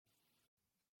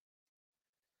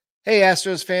Hey,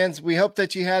 Astros fans, we hope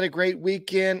that you had a great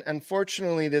weekend.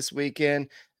 Unfortunately, this weekend,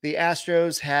 the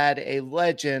Astros had a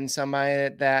legend,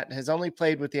 somebody that has only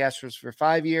played with the Astros for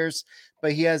 5 years,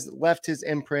 but he has left his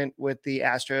imprint with the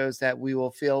Astros that we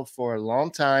will feel for a long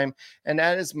time. And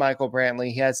that is Michael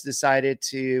Brantley. He has decided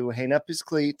to hang up his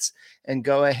cleats and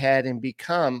go ahead and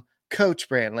become Coach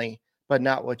Brantley, but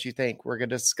not what you think. We're going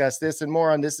to discuss this and more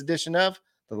on this edition of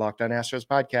the Locked On Astros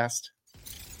podcast.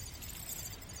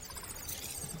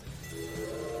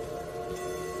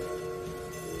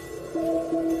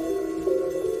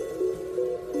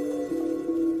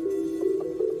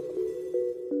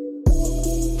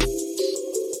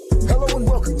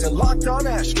 Welcome to Locked On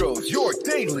Astros, your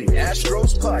daily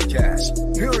Astros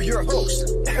podcast. Here are your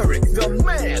hosts, Eric the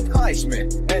Man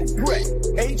Heisman and Brett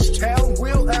H-Town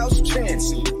Wheelhouse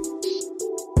Chansey.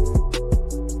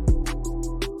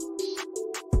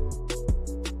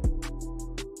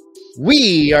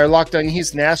 We are Locked On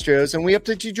Houston Astros, and we hope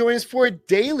that you join us for a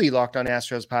daily Locked On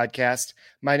Astros podcast.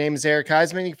 My name is Eric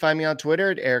Heisman. You can find me on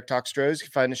Twitter at Eric Talks Stros. You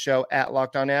can find the show at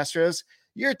Locked On Astros.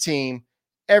 Your team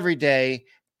every day.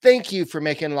 Thank you for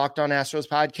making Locked On Astros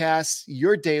podcast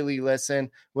your daily listen.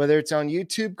 Whether it's on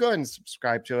YouTube, go ahead and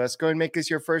subscribe to us. Go ahead and make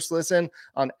us your first listen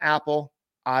on Apple,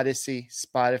 Odyssey,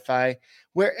 Spotify.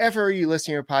 Wherever you listen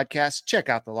to your podcast, check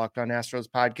out the Locked On Astros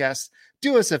podcast.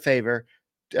 Do us a favor.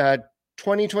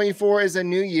 2024 is a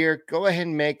new year. Go ahead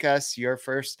and make us your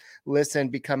first listen.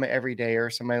 Become an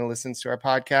everydayer. Somebody listens to our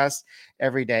podcast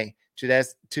every day.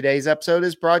 Today's episode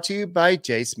is brought to you by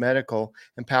Jace Medical.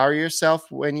 Empower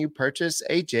yourself when you purchase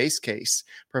a Jace case,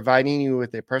 providing you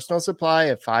with a personal supply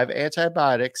of 5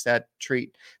 antibiotics that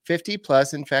treat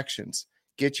 50-plus infections.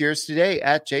 Get yours today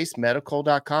at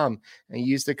jacemedical.com and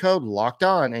use the code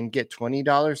LOCKEDON and get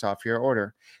 $20 off your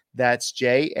order. That's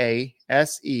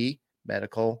JASE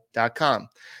medical.com.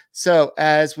 So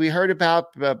as we heard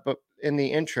about in the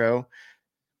intro,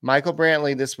 Michael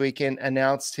Brantley this weekend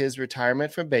announced his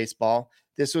retirement from baseball.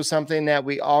 This was something that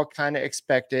we all kind of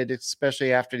expected,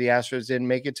 especially after the Astros didn't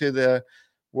make it to the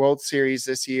World Series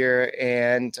this year.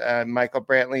 And Michael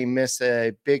Brantley missed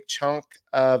a big chunk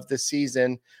of the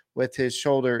season with his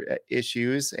shoulder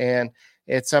issues. And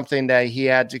it's something that he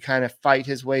had to kind of fight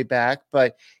his way back,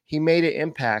 but he made an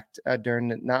impact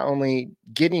during not only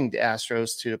getting the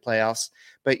Astros to the playoffs,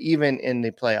 but even in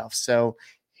the playoffs. So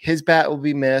his bat will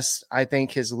be missed. I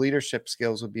think his leadership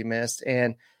skills will be missed.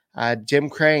 And Jim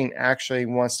Crane actually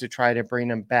wants to try to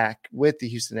bring him back with the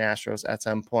Houston Astros at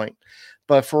some point.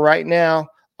 But for right now,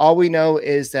 all we know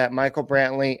is that Michael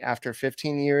Brantley, after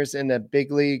 15 years in the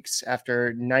big leagues,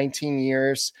 after 19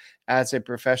 years as a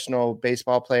professional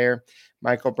baseball player,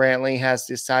 Michael Brantley has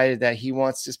decided that he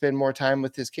wants to spend more time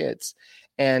with his kids.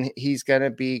 And he's going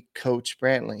to be Coach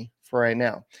Brantley for right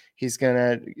now. He's going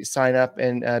to sign up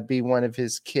and be one of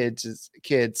his kids'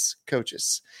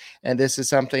 coaches. And this is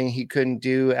something he couldn't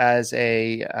do as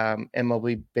a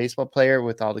MLB baseball player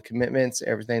with all the commitments,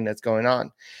 everything that's going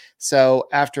on. So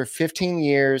after 15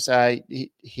 years,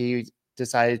 he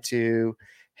decided to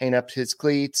hang up his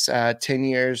cleats. 10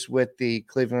 years with the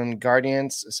Cleveland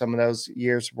Guardians. Some of those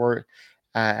years were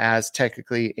as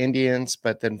technically Indians,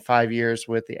 but then 5 years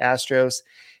with the Astros.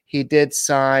 He did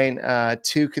sign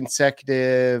 2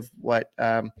 consecutive,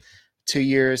 2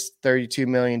 years, $32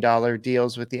 million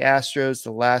deals with the Astros.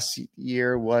 The last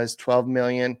year was $12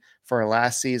 million for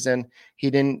last season.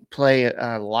 He didn't play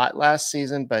a lot last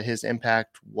season, but his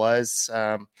impact was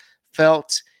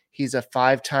felt. He's a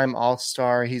 5-time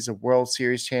All-Star. He's a World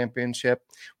Series championship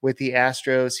with the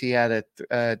Astros. He had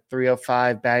a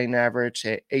 305 batting average,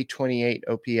 a 828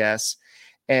 OPS,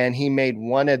 and he made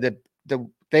one of the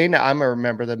thing that I'm going to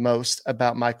remember the most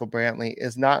about Michael Brantley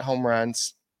is not home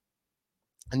runs,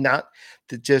 not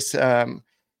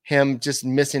him just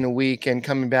missing a week and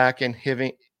coming back and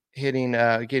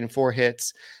getting 4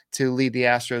 hits to lead the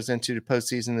Astros into the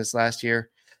postseason this last year.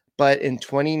 But in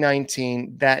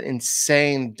 2019, that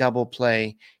insane double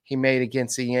play he made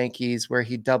against the Yankees where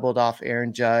he doubled off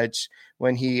Aaron Judge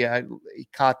when he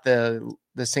caught the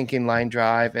sinking line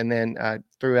drive and then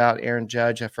threw out Aaron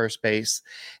Judge at first base.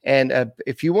 And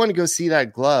if you want to go see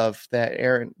that glove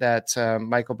that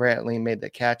Michael Brantley made the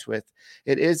catch with,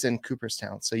 it is in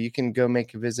Cooperstown. So you can go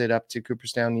make a visit up to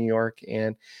Cooperstown, New York,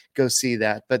 and go see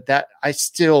that. But that I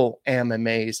still am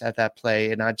amazed at that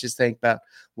play. And I just think about,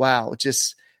 wow,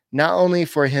 just not only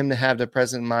for him to have the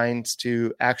present minds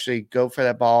to actually go for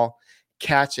that ball,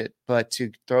 catch it, but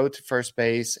to throw it to first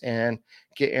base and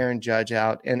get Aaron Judge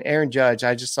out. And Aaron Judge,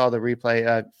 I just saw the replay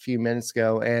a few minutes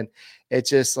ago, and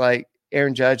it's just like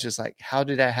Aaron Judge is like, how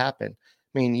did that happen?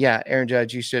 I mean, yeah, Aaron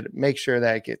Judge, you should make sure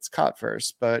that it gets caught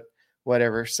first, but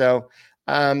whatever. So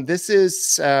This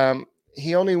is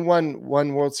he only won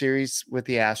one World Series with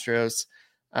the Astros,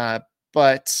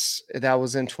 but that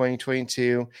was in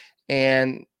 2022,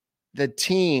 and the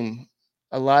team,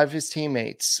 a lot of his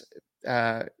teammates,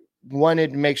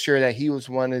 wanted to make sure that he was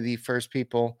one of the first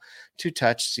people to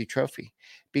touch the trophy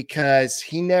because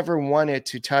he never wanted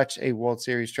to touch a World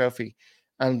Series trophy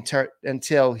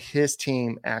until his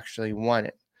team actually won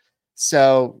it.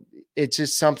 So it's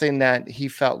just something that he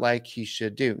felt like he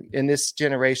should do in this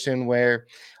generation where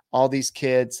all these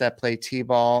kids that play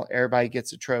t-ball, everybody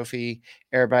gets a trophy,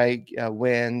 everybody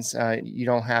wins. You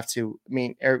don't have to. I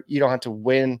mean, you don't have to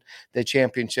win the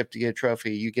championship to get a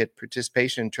trophy. You get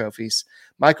participation trophies.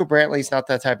 Michael Brantley's not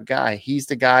that type of guy. He's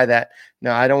the guy that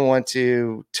no, I don't want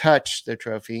to touch the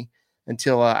trophy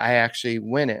until I actually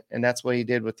win it, and that's what he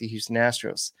did with the Houston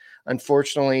Astros.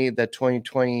 Unfortunately, the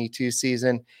 2022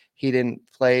 season, he didn't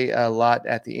play a lot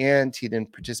at the end. He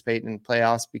didn't participate in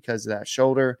playoffs because of that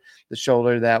shoulder, the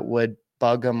shoulder that would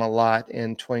bug him a lot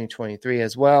in 2023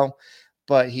 as well.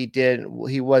 But he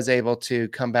was able to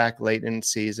come back late in the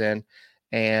season.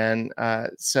 And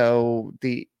so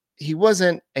he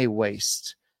wasn't a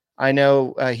waste. I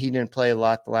know he didn't play a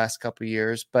lot the last couple of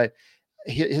years, but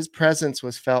his presence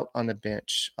was felt on the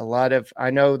bench.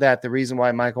 I know that the reason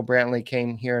why Michael Brantley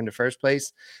came here in the first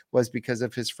place was because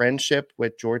of his friendship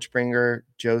with George Springer,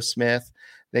 Joe Smith.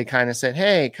 They kind of said,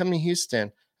 hey, come to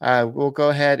Houston. We'll go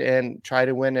ahead and try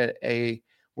to win a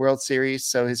World Series.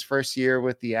 So his first year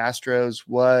with the Astros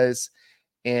was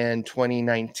in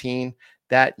 2019.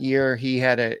 That year, he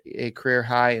had a career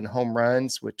high in home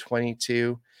runs with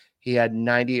 22. He had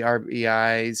 90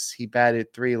 RBIs. He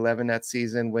batted .311 that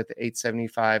season with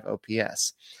 875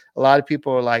 OPS. A lot of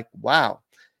people are like, wow,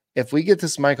 if we get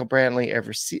this Michael Brantley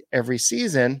every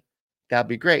season, that'd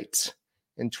be great.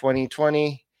 In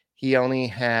 2020, he only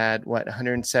had,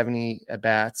 170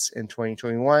 at-bats. In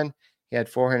 2021, he had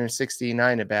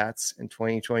 469 at-bats. In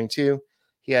 2022,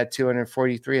 he had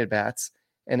 243 at-bats.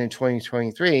 And in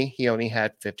 2023, he only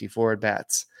had 54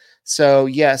 at-bats. So,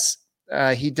 yes,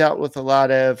 he dealt with a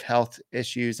lot of health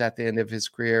issues at the end of his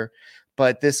career,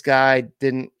 but this guy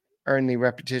didn't earn the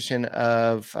repetition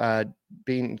of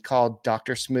being called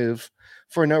Dr. Smooth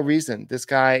for no reason. This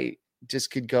guy just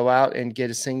could go out and get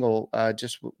a single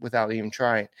without even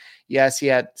trying. Yes, he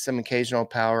had some occasional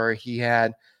power. He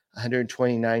had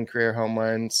 129 career home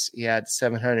runs. He had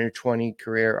 720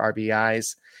 career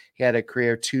RBIs. He had a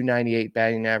career 298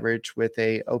 batting average with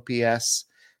a OPS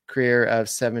career of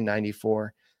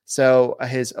 794. So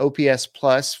his OPS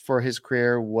plus for his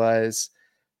career was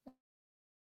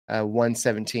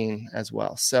 117 as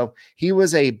well. So he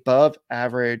was above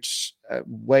average, a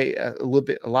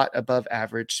lot above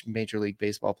average Major League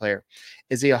Baseball player.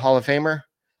 Is he a Hall of Famer?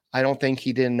 I don't think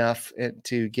he did enough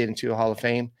to get into a Hall of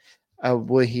Fame.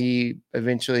 Did he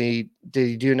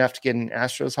do enough to get an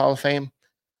Astros Hall of Fame?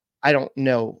 I don't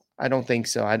know. I don't think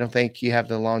so. I don't think you have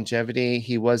the longevity.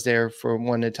 He was there for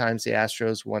one of the times the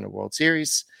Astros won a World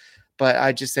Series, but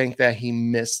I just think that he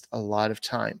missed a lot of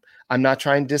time. I'm not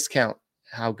trying to discount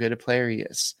how good a player he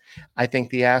is. I think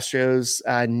the Astros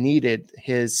needed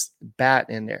his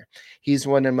bat in there. He's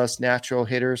one of the most natural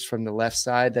hitters from the left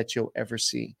side that you'll ever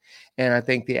see. And I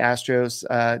think the Astros,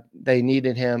 they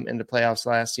needed him in the playoffs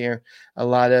last year.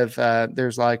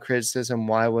 There's a lot of criticism.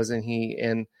 Why wasn't he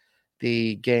in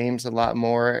the games a lot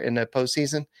more in the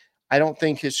postseason? I don't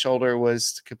think his shoulder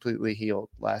was completely healed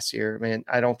last year. I mean,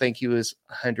 I don't think he was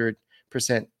 100%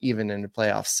 even in the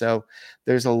playoffs. So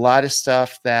there's a lot of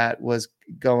stuff that was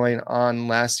going on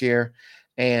last year,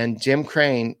 and Jim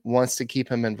Crane wants to keep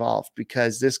him involved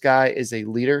because this guy is a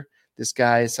leader. This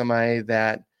guy is somebody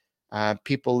that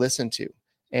people listen to.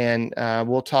 And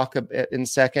we'll talk a bit in a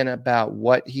second about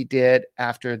what he did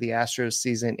after the Astros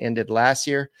season ended last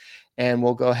year. And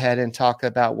we'll go ahead and talk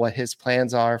about what his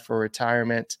plans are for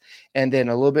retirement. And then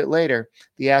a little bit later,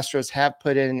 the Astros have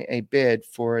put in a bid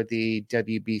for the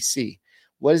WBC.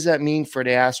 What does that mean for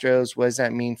the Astros? What does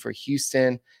that mean for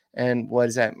Houston? And what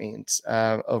does that mean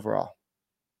overall?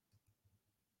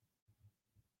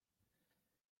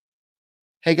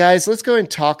 Hey guys, let's go and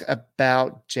talk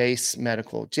about Jace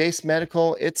Medical. Jace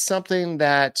Medical, it's something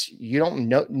that you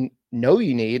don't know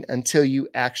you need until you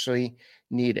actually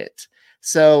need it.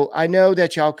 So I know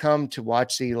that y'all come to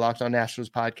watch the Locked On Astros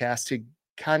podcast to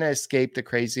kind of escape the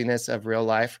craziness of real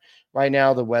life. Right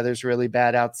now, the weather's really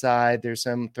bad outside. There's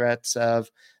some threats of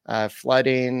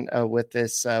flooding with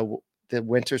the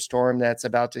winter storm that's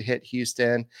about to hit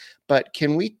Houston. But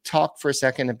can we talk for a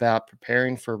second about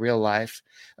preparing for real life?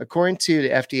 According to the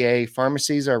FDA,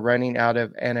 pharmacies are running out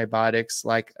of antibiotics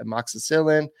like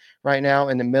amoxicillin right now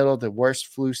in the middle of the worst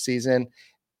flu season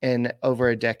in over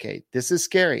a decade. This is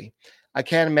scary. I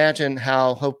can't imagine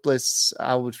how hopeless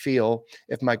I would feel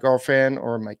if my girlfriend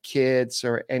or my kids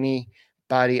or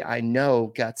anybody I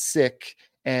know got sick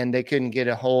and they couldn't get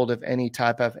a hold of any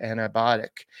type of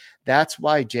antibiotic. That's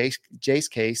why Jace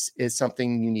case is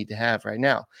something you need to have right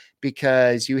now,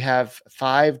 because you have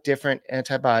 5 different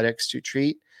antibiotics to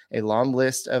treat a long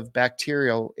list of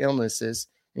bacterial illnesses,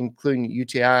 including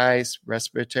UTIs,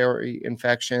 respiratory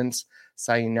infections,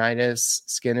 sinusitis,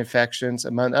 skin infections,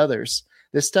 among others.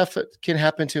 This stuff can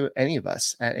happen to any of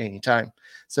us at any time.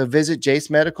 So visit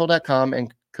jacemedical.com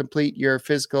and complete your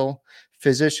physical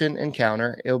physician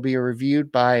encounter. It'll be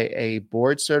reviewed by a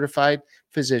board-certified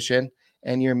physician,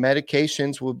 and your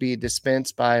medications will be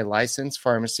dispensed by a licensed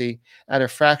pharmacy at a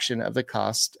fraction of the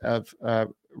cost of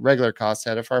regular costs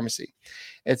at a pharmacy.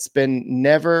 It's been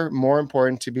never more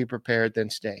important to be prepared than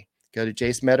today. Go to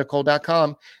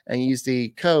jacemedical.com and use the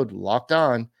code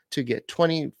LOCKEDON to get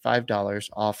 $25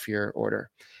 off your order.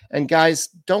 And guys,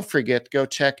 don't forget, go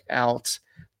check out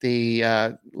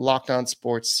the Locked On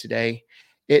Sports today.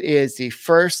 It is the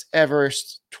first ever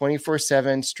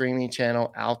 24/7 streaming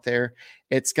channel out there.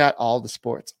 It's got all the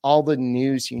sports, all the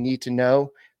news you need to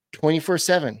know,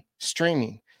 24/7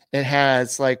 streaming. It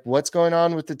has like what's going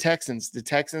on with the Texans. The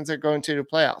Texans are going to the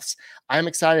playoffs. I'm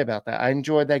excited about that. I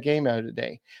enjoyed that game out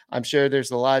today. I'm sure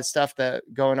there's a lot of stuff that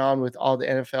going on with all the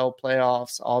NFL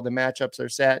playoffs. All the matchups are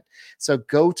set. So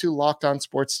go to Locked On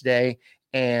Sports today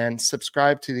and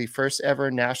subscribe to the first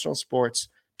ever national sports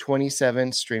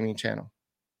 27 streaming channel.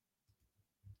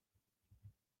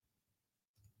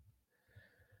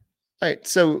 All right,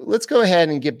 so let's go ahead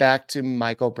and get back to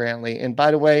Michael Brantley. And by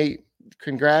the way,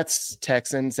 congrats,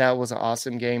 Texans. That was an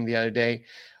awesome game the other day.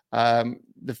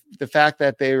 The fact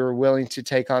that they were willing to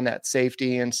take on that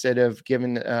safety instead of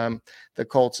giving the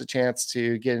Colts a chance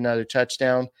to get another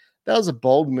touchdown, that was a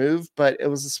bold move, but it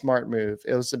was a smart move.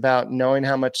 It was about knowing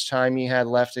how much time you had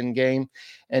left in game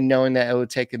and knowing that it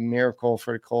would take a miracle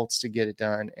for the Colts to get it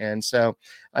done. And so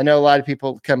I know a lot of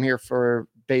people come here for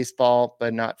baseball,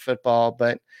 but not football,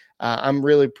 but I'm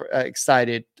really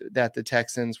excited that the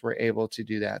Texans were able to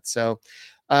do that. So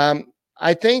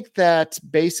I think that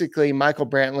basically Michael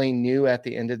Brantley knew at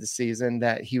the end of the season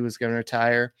that he was going to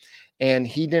retire, and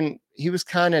he was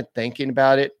kind of thinking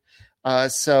about it.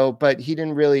 But he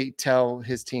didn't really tell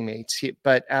his teammates.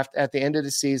 But at the end of the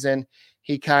season,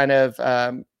 he kind of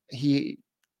had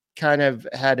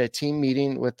a team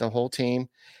meeting with the whole team,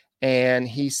 and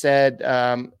he said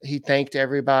he thanked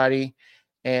everybody.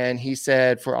 And he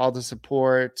said for all the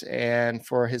support and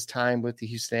for his time with the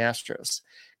Houston Astros,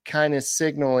 kind of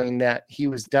signaling that he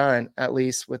was done, at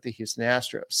least with the Houston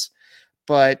Astros.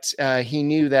 But he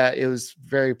knew that it was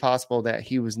very possible that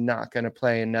he was not going to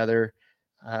play another.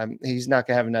 He's not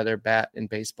going to have another bat in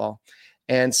baseball.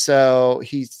 And so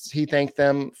he thanked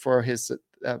them for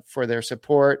for their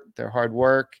support, their hard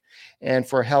work, and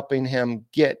for helping him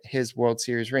get his World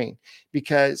Series ring.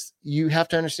 Because you have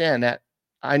to understand that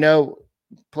I know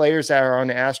players that are on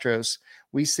the Astros,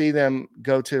 we see them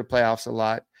go to the playoffs a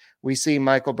lot. We see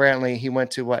Michael Brantley, he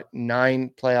went to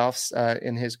 9 playoffs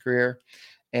in his career.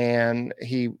 And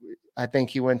I think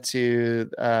he went to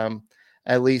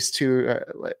at least two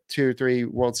or three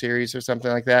World Series or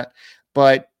something like that.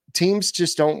 But teams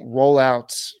just don't roll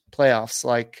out playoffs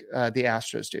like the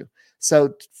Astros do.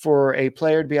 So for a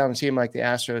player to be on a team like the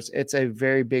Astros, it's a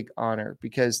very big honor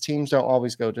because teams don't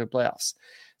always go to the playoffs.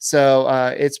 So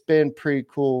it's been pretty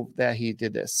cool that he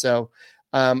did this. So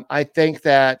I think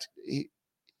that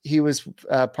he was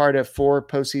part of 4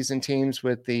 postseason teams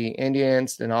with the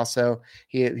Indians, and also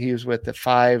he was with the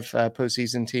 5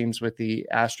 postseason teams with the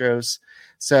Astros.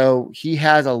 So he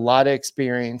has a lot of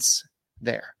experience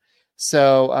there.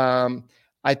 So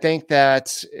I think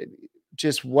that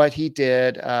just what he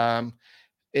did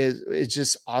is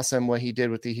just awesome what he did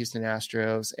with the Houston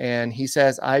Astros. And he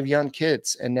says, I have young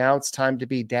kids, and now it's time to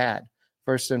be dad,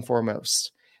 first and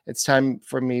foremost. It's time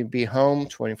for me to be home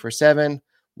 24/7,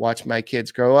 watch my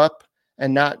kids grow up,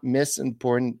 and not miss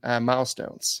important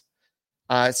milestones.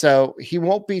 So he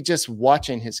won't be just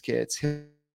watching his kids. He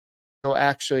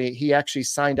actually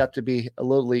signed up to be a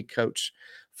little league coach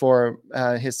for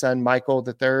his son, Michael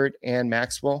III and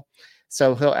Maxwell.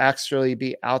 So he'll actually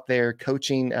be out there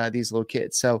coaching these little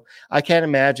kids. So I can't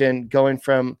imagine going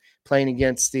from playing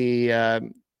against the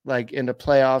in the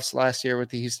playoffs last year with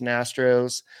the Houston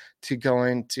Astros to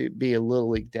going to be a little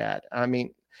league dad. I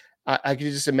mean, I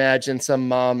could just imagine some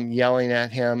mom yelling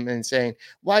at him and saying,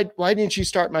 why didn't you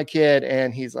start my kid?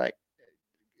 And he's like,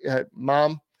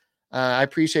 Mom, I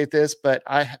appreciate this, but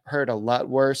I heard a lot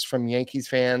worse from Yankees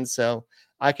fans, so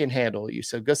I can handle you.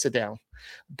 So go sit down.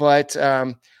 But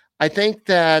I think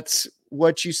that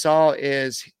what you saw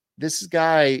is this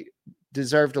guy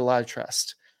deserved a lot of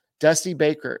trust. Dusty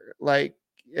Baker, like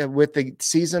with the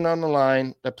season on the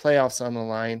line, the playoffs on the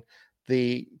line,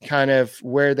 the kind of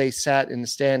where they sat in the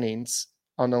standings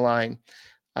on the line,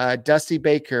 Dusty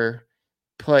Baker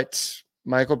put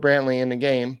Michael Brantley in the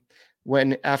game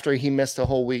after he missed a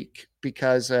whole week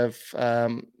because of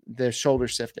the shoulder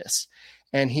stiffness.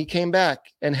 And he came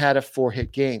back and had a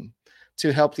 4-hit game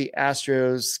to help the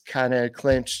Astros kind of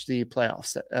clinch the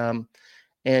playoffs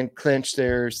and clinch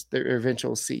their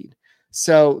eventual seed.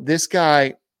 So this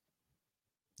guy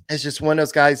is just one of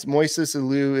those guys. Moises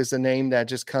Alou is a name that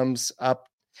just comes up.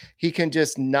 He can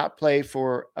just not play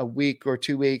for a week or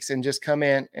 2 weeks and just come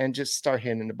in and just start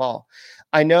hitting the ball.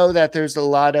 I know that there's a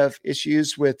lot of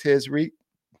issues with his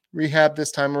rehab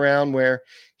this time around where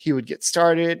he would get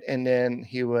started and then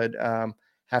he would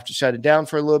have to shut it down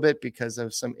for a little bit because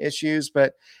of some issues.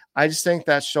 But I just think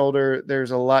that shoulder,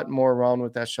 there's a lot more wrong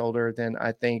with that shoulder than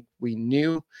I think we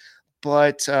knew.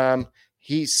 But I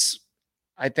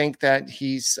think that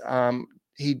he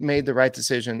made the right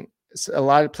decision. A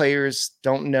lot of players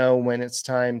don't know when it's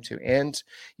time to end.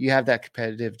 You have that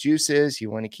competitive juices. You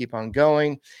want to keep on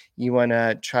going. You want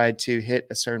to try to hit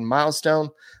a certain milestone.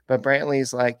 But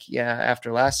Brantley's like, yeah,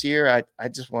 after last year, I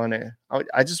just want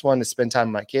to spend time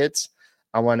with my kids.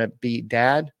 I want to be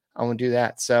dad. I want to do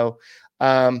that. So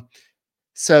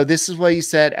this is what he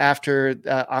said after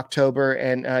October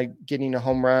and getting a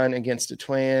home run against the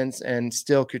Twins and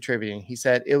still contributing. He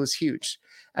said it was huge.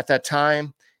 At that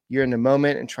time, you're in the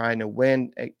moment and trying to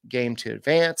win a game to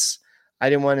advance. I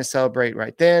didn't want to celebrate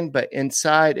right then, but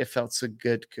inside it felt so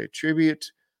good to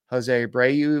contribute. Jose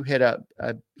Abreu hit a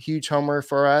huge homer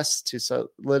for us to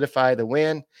solidify the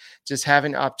win. Just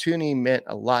having opportunity meant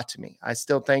a lot to me. I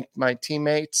still thank my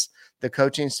teammates, the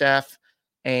coaching staff,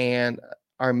 and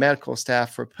our medical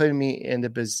staff for putting me in the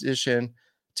position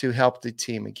to help the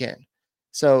team again.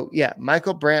 So, yeah,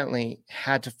 Michael Brantley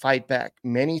had to fight back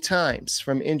many times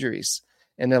from injuries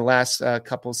in the last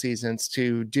couple seasons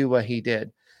to do what he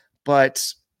did.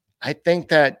 But I think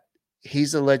that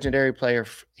he's a legendary player.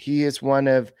 He has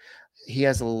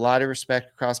a lot of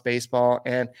respect across baseball,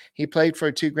 and he played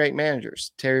for 2 great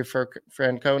managers, Terry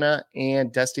Francona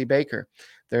and Dusty Baker.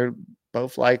 They're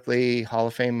both likely Hall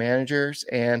of Fame managers,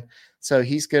 and so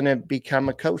he's going to become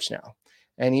a coach now.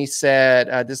 And he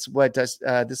said, this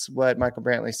is what Michael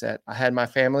Brantley said. I had my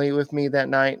family with me that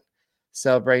night,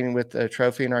 celebrating with the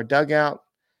trophy in our dugout.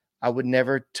 I would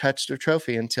never touch the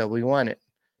trophy until we won it.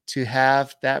 To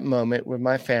have that moment with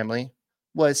my family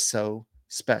was so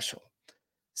special.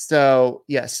 So,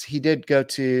 yes, he did go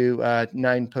to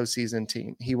 9 postseason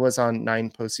team. He was on 9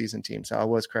 postseason teams. So I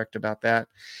was correct about that.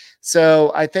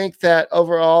 So I think that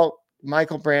overall,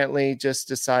 Michael Brantley just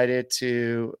decided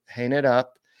to hang it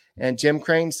up. And Jim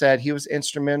Crane said he was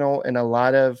instrumental in a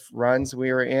lot of runs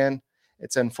we were in.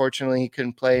 It's unfortunately he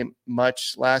couldn't play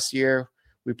much last year.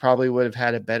 We probably would have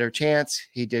had a better chance.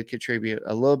 He did contribute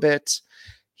a little bit.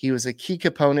 He was a key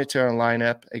component to our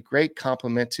lineup, a great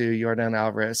compliment to Yordan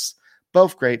Alvarez,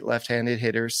 both great left-handed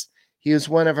hitters. He was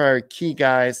one of our key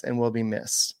guys and will be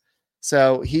missed.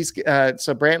 So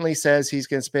Brantley says he's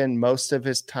going to spend most of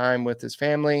his time with his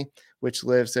family, which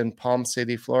lives in Palm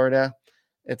City, Florida.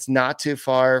 It's not too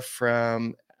far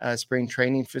from a spring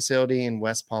training facility in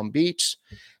West Palm Beach.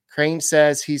 Crane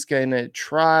says he's going to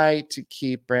try to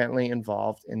keep Brantley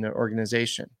involved in the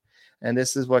organization. And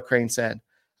this is what Crane said.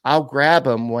 I'll grab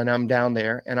him when I'm down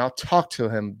there and I'll talk to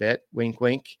him a bit. Wink,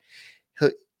 wink.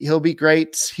 He'll be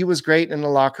great. He was great in the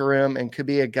locker room and could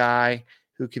be a guy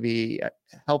who could be a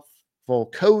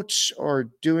helpful coach or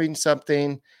doing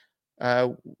something,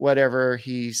 whatever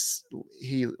he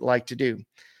liked to do.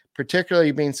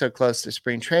 Particularly being so close to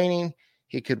spring training,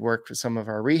 he could work with some of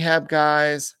our rehab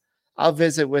guys. I'll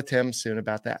visit with him soon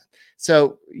about that.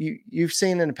 So you've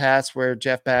seen in the past where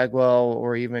Jeff Bagwell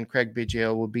or even Craig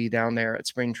Biggio will be down there at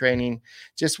spring training,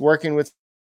 just working with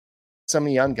some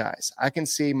young guys. I can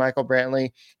see Michael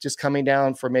Brantley just coming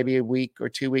down for maybe a week or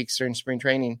 2 weeks during spring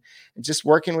training and just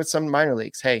working with some minor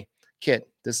leagues. Hey, kid,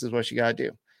 this is what you got to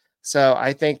do. So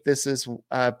I think this is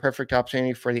a perfect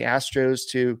opportunity for the Astros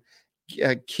to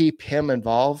keep him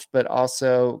involved, but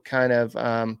also kind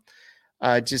of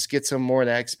just get some more of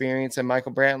that experience. And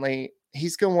Michael Brantley,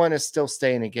 he's going to want to still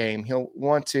stay in the game. He'll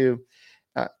want to,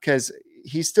 because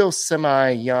he's still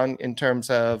semi-young in terms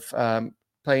of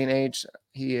playing age.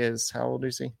 He is, how old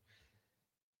is he?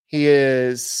 He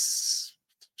is,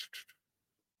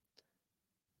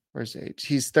 where's his age?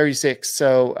 He's 36.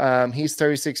 So he's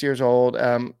 36 years old.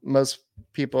 Most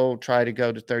people try to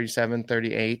go to 37,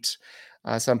 38.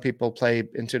 Some people play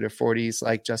into their 40s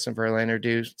like Justin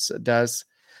Verlander does.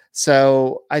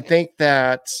 So I think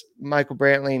that Michael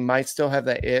Brantley might still have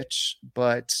that itch,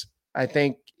 but I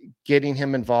think getting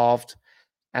him involved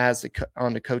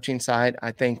on the coaching side,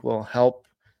 I think will help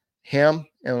him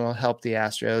and will help the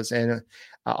Astros. And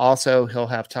also he'll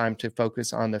have time to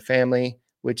focus on the family,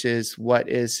 which is what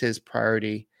is his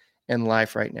priority in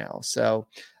life right now. So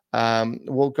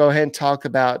we'll go ahead and talk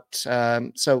about.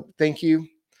 So thank you,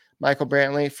 Michael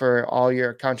Brantley, for all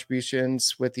your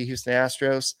contributions with the Houston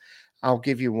Astros. I'll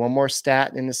give you one more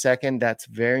stat in a second. That's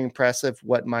very impressive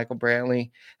what Michael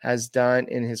Brantley has done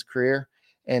in his career.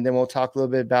 And then we'll talk a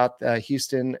little bit about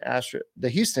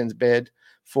Houston's bid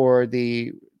for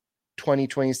the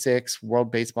 2026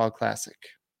 World Baseball Classic.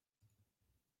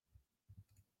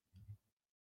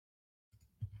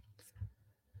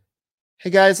 Hey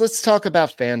guys, let's talk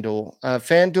about FanDuel.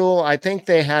 FanDuel, I think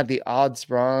they had the odds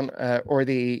wrong,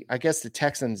 I guess the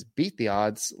Texans beat the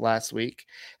odds last week.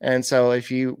 And so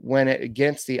if you went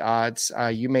against the odds,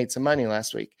 you made some money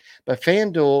last week. But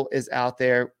FanDuel is out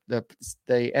there. The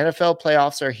NFL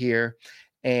playoffs are here,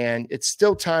 and it's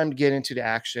still time to get into the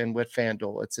action with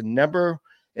FanDuel.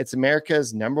 It's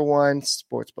America's number one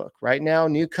sportsbook. Right now,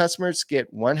 new customers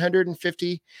get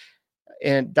 $150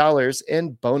 in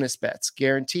bonus bets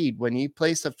guaranteed when you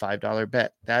place a $5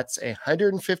 bet. That's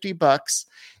 $150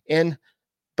 in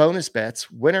bonus bets,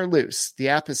 win or lose. The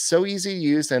app is so easy to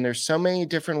use, and there's so many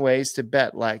different ways to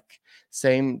bet, like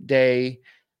same day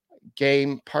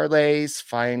game parlays,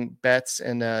 find bets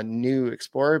in a new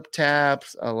Explorer tab,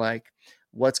 like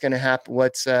what's going to happen,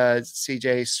 what's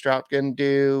CJ Stroud going to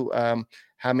do,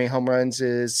 how many home runs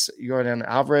is Jordan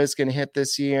Alvarez going to hit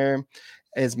this year?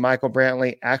 Is Michael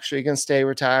Brantley actually going to stay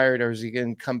retired, or is he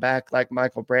going to come back like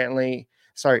Michael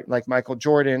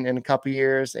Jordan in a couple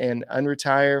years and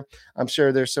unretire? I'm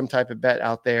sure there's some type of bet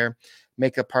out there.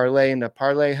 Make a parlay in the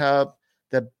Parlay Hub.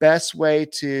 The best way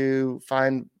to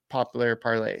find popular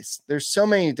parlays. There's so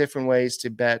many different ways to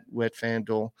bet with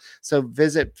FanDuel. So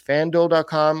visit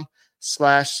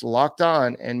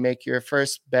FanDuel.com/lockedon and make your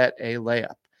first bet a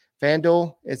layup.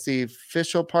 FanDuel is the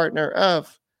official partner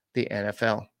of the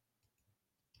NFL.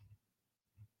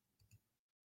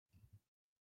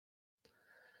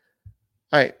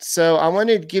 All right, so I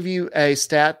wanted to give you a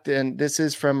stat, and this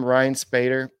is from Ryan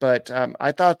Spader, but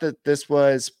I thought that this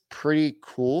was pretty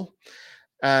cool.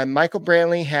 Michael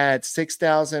Brantley had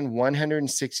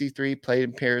 6,163 plate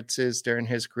appearances during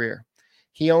his career.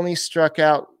 He only struck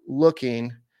out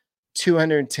looking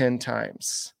 210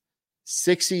 times.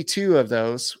 62 of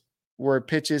those were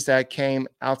pitches that came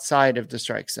outside of the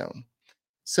strike zone.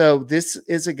 So this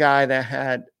is a guy that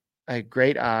had a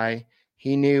great eye.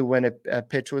 He knew when a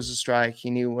pitch was a strike. He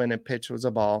knew when a pitch was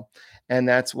a ball. And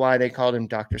that's why they called him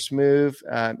Dr. Smooth.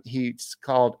 He's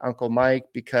called Uncle Mike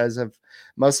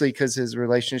mostly because his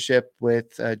relationship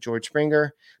with George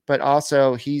Springer, but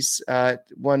also he's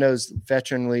one of those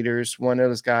veteran leaders, one of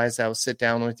those guys that will sit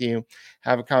down with you,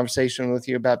 have a conversation with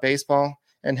you about baseball,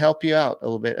 and help you out a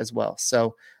little bit as well.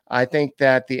 So I think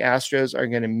that the Astros are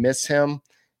going to miss him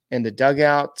in the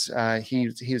dugout.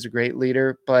 He's a great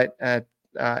leader, but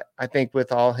I think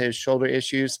with all his shoulder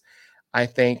issues, I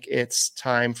think it's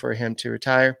time for him to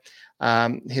retire.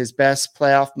 His best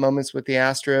playoff moments with the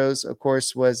Astros, of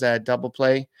course, was at double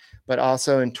play, but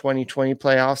also in 2020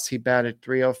 playoffs, he batted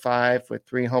 .305 with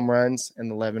 3 home runs and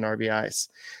 11 RBIs.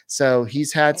 So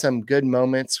he's had some good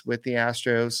moments with the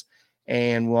Astros,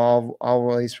 and we'll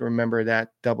always remember that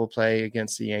double play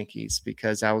against the Yankees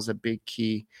because that was a big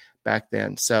key back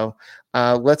then. So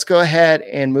let's go ahead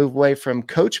and move away from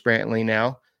Coach Brantley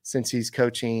now, since he's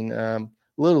coaching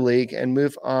Little League, and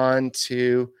move on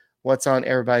to what's on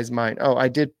everybody's mind. Oh, I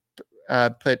did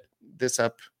put this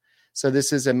up. So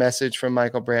this is a message from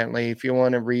Michael Brantley. If you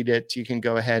want to read it, you can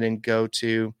go ahead and go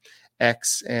to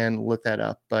X and look that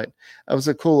up. But it was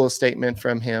a cool little statement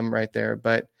from him right there.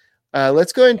 But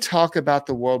let's go ahead and talk about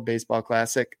the World Baseball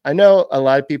Classic. I know a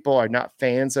lot of people are not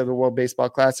fans of the World Baseball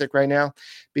Classic right now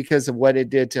because of what it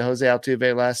did to Jose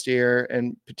Altuve last year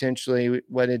and potentially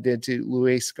what it did to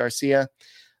Luis Garcia,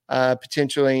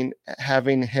 potentially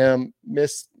having him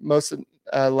miss most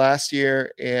of last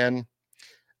year and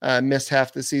missed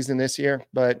half the season this year.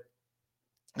 But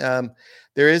there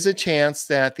is a chance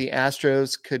that the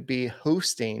Astros could be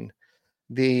hosting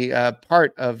the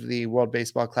part of the World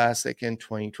Baseball Classic in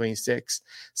 2026.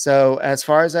 So as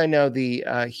far as I know, the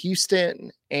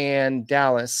Houston and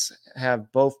Dallas have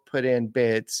both put in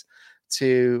bids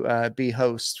to be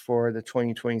hosts for the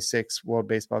 2026 World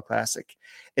Baseball Classic.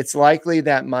 It's likely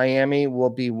that Miami will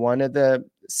be one of the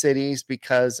cities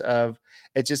because of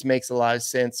it just makes a lot of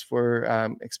sense for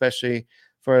especially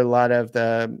for a lot of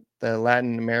the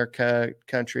Latin America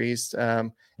countries.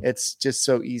 It's just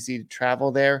so easy to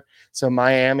travel there. So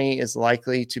Miami is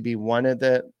likely to be one of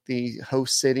the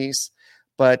host cities.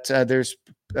 But there's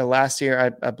last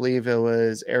year, I believe it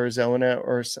was Arizona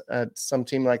or some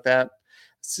team like that,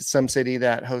 some city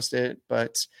that hosted it.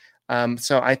 But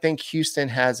so I think Houston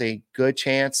has a good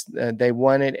chance. They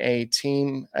wanted a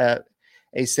team,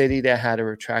 a city that had a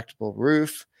retractable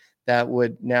roof that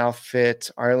would now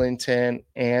fit Arlington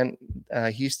and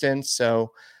Houston.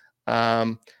 So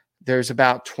there's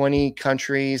about 20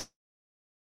 countries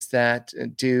that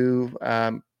do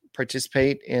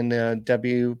participate in the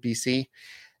WBC.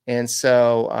 And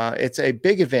so it's a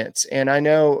big event. And I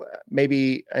know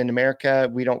maybe in America,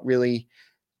 we don't really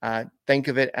think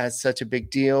of it as such a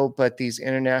big deal, but these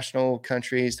international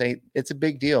countries, it's a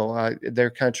big deal.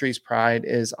 Their country's pride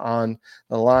is on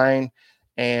the line.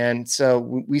 And so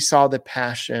we saw the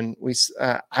passion.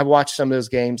 I watched some of those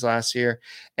games last year,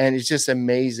 and it's just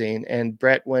amazing. And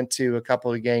Brett went to a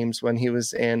couple of games when he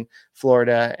was in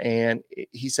Florida, and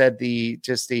he said the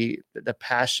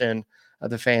passion of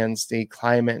the fans, the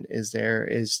climate is there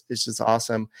is just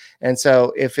awesome. And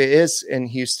so if it is in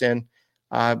Houston,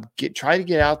 try to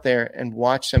get out there and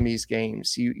watch some of these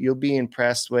games. You'll be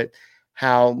impressed with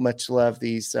how much love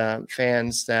these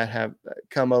fans that have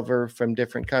come over from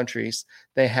different countries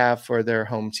they have for their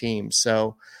home team.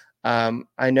 So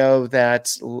I know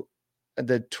that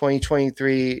the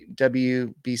 2023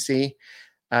 WBC,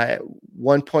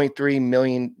 1.3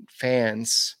 million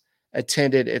fans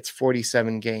attended its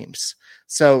 47 games.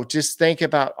 So just think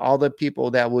about all the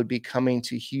people that would be coming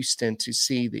to Houston to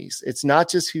see these. It's not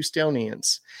just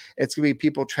Houstonians. It's going to be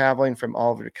people traveling from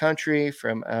all over the country,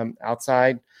 from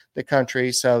outside the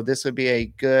country. So this would be a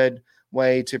good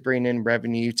way to bring in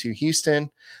revenue to Houston.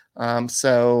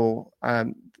 Houston's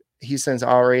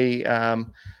already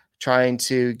trying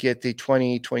to get the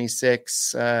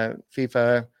 2026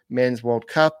 FIFA Men's World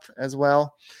Cup as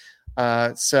well.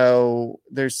 So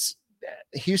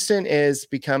Houston is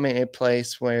becoming a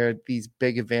place where these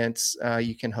big events,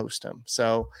 you can host them.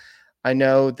 So I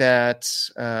know that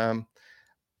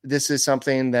this is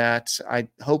something that I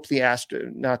hope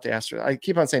not the Astros, I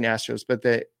keep on saying Astros, but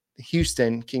the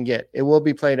Houston can get. It will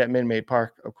be played at Minute Maid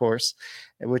Park, of course,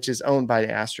 which is owned by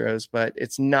the Astros, but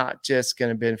it's not just going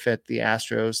to benefit the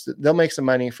Astros. They'll make some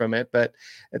money from it, but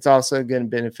it's also going to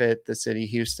benefit the city of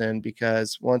Houston,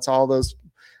 because once all those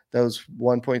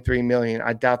 1.3 million,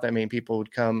 I doubt that many people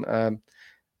would come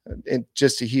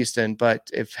just to Houston, but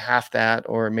if half that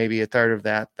or maybe a third of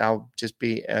that, that'll just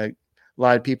be a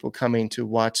lot of people coming to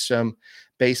watch some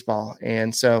baseball.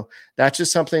 And so that's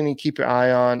just something to keep your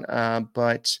eye on.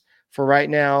 But for right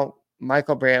now,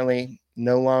 Michael Brantley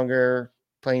no longer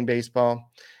playing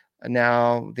baseball.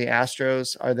 Now the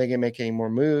Astros, are they going to make any more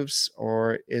moves,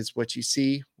 or is what you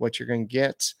see what you're going to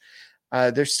get?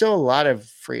 There's still a lot of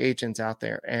free agents out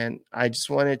there. And I just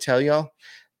want to tell y'all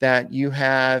that you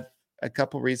have a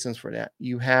couple reasons for that.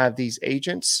 You have these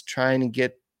agents trying to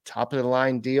get top of the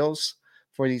line deals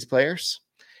for these players,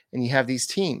 and you have these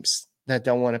teams that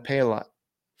don't want to pay a lot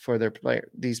for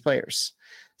these players.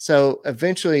 So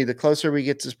eventually, the closer we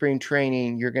get to spring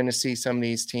training, you're going to see some of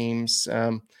these teams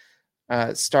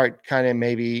start kind of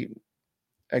maybe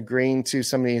agreeing to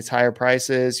some of these higher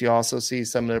prices. You also see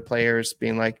some of the players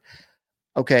being like,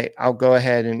 okay, I'll go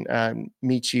ahead and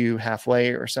meet you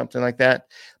halfway or something like that.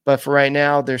 But for right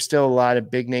now, there's still a lot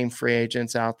of big name free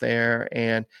agents out there.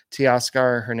 And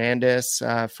Teoscar Hernandez,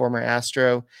 former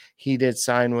Astro, he did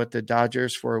sign with the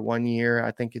Dodgers for 1 year.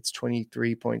 I think it's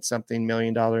 $23-point-something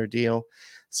million deal.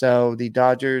 So the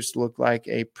Dodgers look like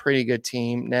a pretty good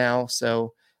team now.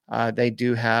 So they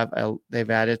do have they've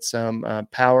added some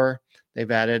power. They've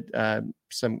added a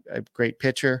great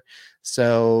pitcher.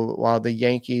 So while the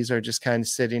Yankees are just kind of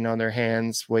sitting on their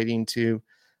hands waiting to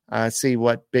see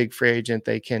what big free agent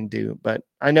they can do. But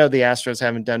I know the Astros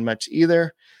haven't done much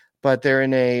either, but they're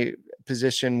in a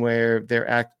position where they're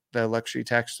at the luxury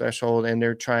tax threshold and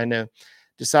they're trying to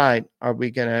decide, are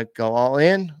we going to go all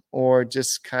in or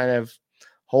just kind of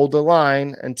hold the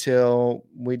line until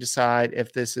we decide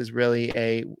if this is really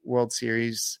a World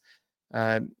Series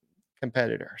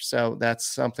competitor. So that's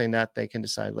something that they can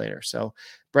decide later. So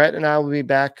Brett and I will be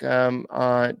back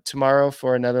tomorrow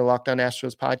for another Locked On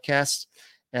Astros podcast.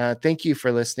 Thank you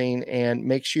for listening, and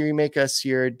make sure you make us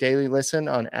your daily listen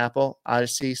on Apple,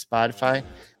 Odyssey, Spotify.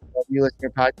 If you listen to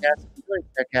your podcast, really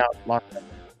check out Locked On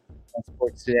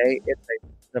Sports Today. It's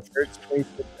the first 24/7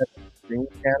 streaming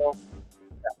channel.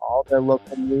 All the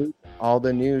local news, all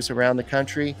the news around the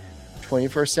country,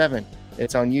 24/7.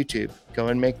 It's on YouTube. Go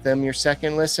and make them your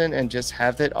second listen and just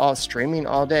have it all streaming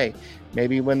all day.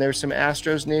 Maybe when there's some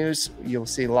Astros news, you'll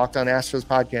see Locked On Astros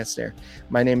podcast there.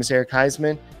 My name is Eric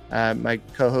Heisman. My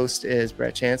co-host is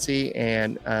Brett Chansey,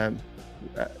 and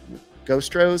Go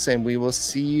Stros, and we will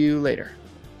see you later.